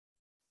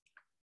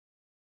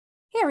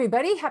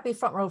Everybody, happy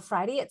Front Row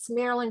Friday. It's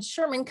Marilyn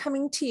Sherman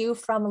coming to you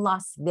from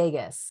Las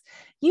Vegas.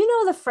 You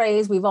know the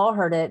phrase, we've all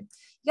heard it,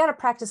 you got to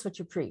practice what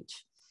you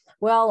preach.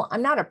 Well,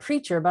 I'm not a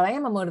preacher, but I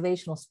am a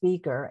motivational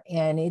speaker,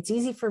 and it's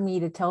easy for me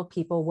to tell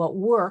people what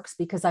works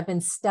because I've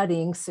been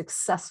studying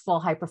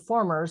successful high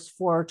performers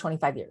for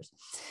 25 years.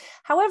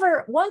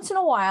 However, once in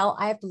a while,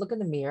 I have to look in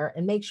the mirror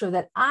and make sure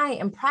that I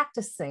am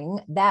practicing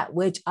that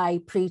which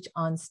I preach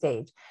on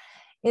stage.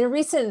 In a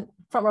recent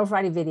Front Row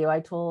Friday video, I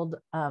told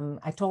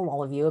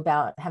all of you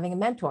about having a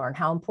mentor and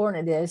how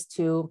important it is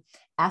to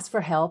ask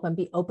for help and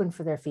be open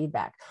for their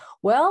feedback.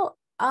 Well,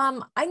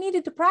 I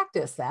needed to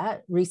practice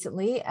that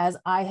recently as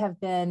I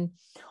have been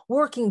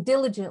working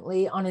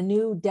diligently on a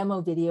new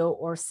demo video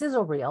or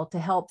sizzle reel to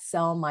help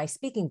sell my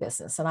speaking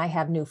business. And I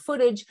have new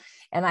footage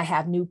and I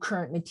have new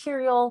current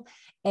material,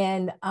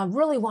 and I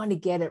really wanted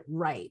to get it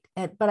right.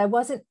 But I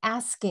wasn't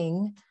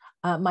asking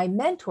my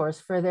mentors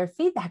for their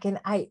feedback. And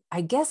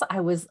I guess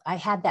I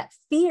had that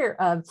fear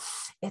of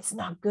it's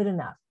not good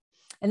enough.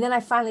 And then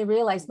I finally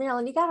realized,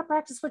 Marilyn, you got to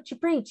practice what you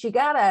preach. You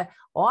got to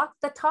walk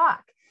the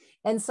talk.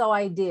 And so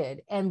I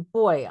did. And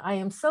boy, I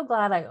am so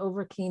glad I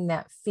overcame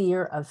that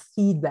fear of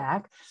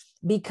feedback,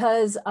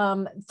 because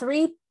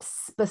three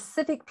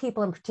specific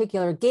people in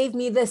particular gave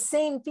me the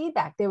same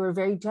feedback. They were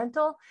very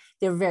gentle,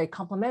 they were very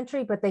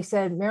complimentary, but they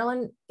said,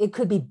 Marilyn, it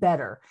could be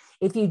better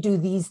if you do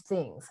these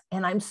things.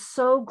 And I'm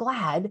so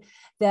glad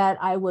that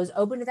I was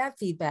open to that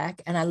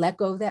feedback and I let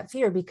go of that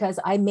fear, because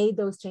I made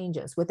those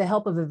changes with the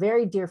help of a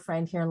very dear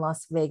friend here in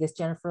Las Vegas,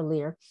 Jennifer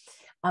Lear.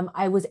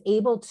 I was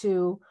able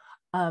to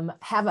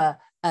have a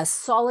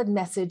solid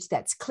message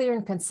that's clear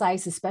and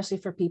concise, especially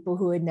for people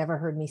who had never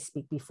heard me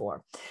speak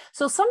before.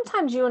 So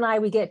sometimes you and I,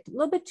 we get a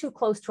little bit too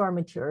close to our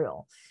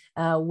material,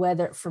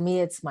 whether for me,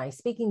 it's my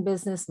speaking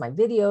business, my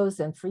videos,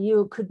 and for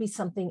you, it could be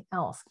something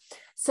else.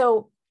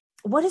 So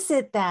what is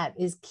it that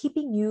is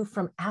keeping you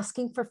from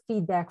asking for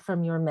feedback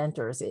from your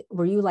mentors?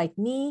 Were you like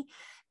me,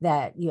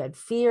 that you had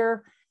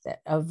fear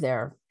of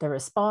their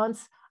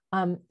response?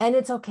 And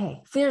it's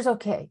okay. Fear's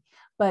okay,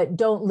 but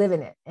don't live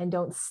in it and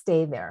don't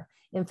stay there.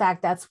 In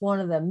fact, that's one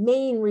of the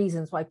main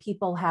reasons why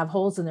people have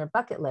holes in their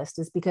bucket list,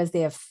 is because they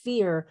have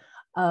fear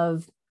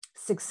of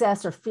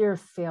success or fear of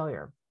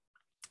failure.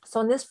 So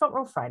on this Front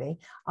Row Friday,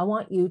 I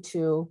want you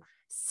to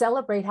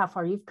celebrate how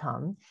far you've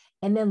come,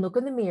 and then look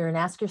in the mirror and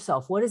ask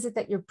yourself, what is it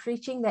that you're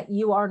preaching that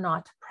you are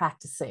not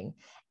practicing?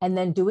 And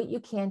then do what you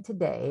can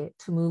today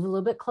to move a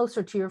little bit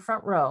closer to your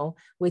front row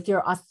with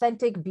your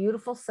authentic,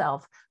 beautiful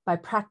self by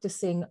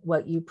practicing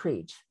what you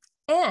preach.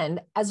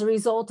 And as a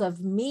result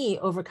of me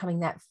overcoming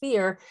that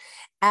fear,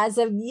 as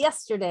of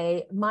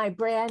yesterday, my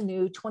brand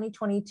new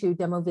 2022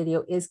 demo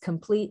video is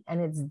complete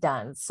and it's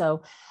done.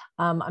 So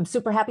I'm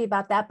super happy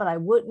about that, but I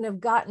wouldn't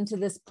have gotten to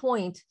this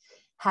point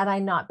had I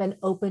not been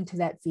open to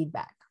that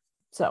feedback.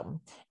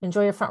 So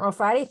enjoy your Front Row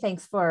Friday.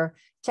 Thanks for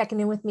checking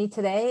in with me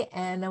today,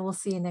 and we'll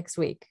see you next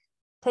week.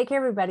 Take care,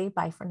 everybody.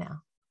 Bye for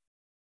now.